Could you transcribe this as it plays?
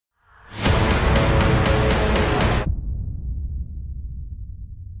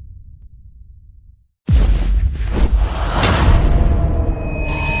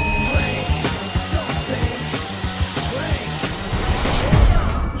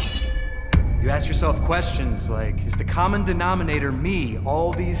ask yourself questions like, is the common denominator me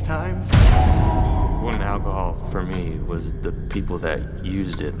all these times? When alcohol, for me, was the people that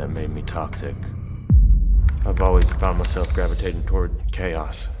used it that made me toxic. I've always found myself gravitating toward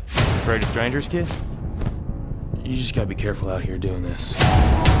chaos. Afraid of strangers, kid? You just gotta be careful out here doing this.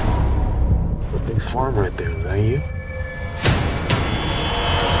 A big farm right there, is that you?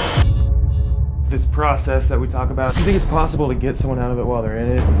 This process that we talk about, do you think it's possible to get someone out of it while they're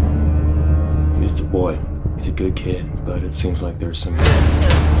in it? He's a boy. He's a good kid, but it seems like there's some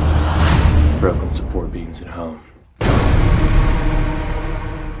broken support beams at home.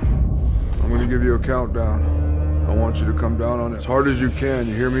 I'm gonna give you a countdown. I want you to come down on it as hard as you can.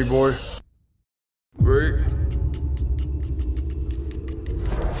 You hear me, boy? 3, 2,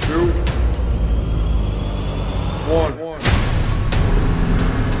 1.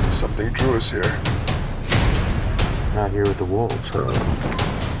 Something drew us here. Not here with the wolves, huh?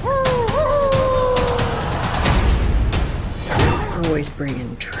 Always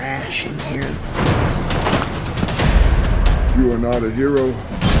bringing trash in here. You are not a hero.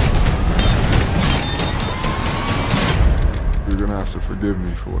 You're gonna have to forgive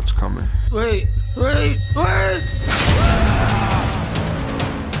me for what's coming. Wait!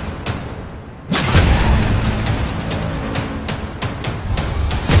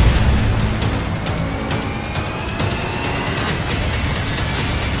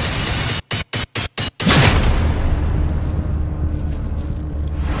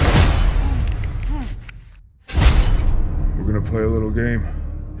 We're gonna play a little game.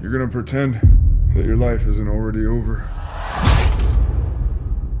 You're gonna pretend that your life isn't already over.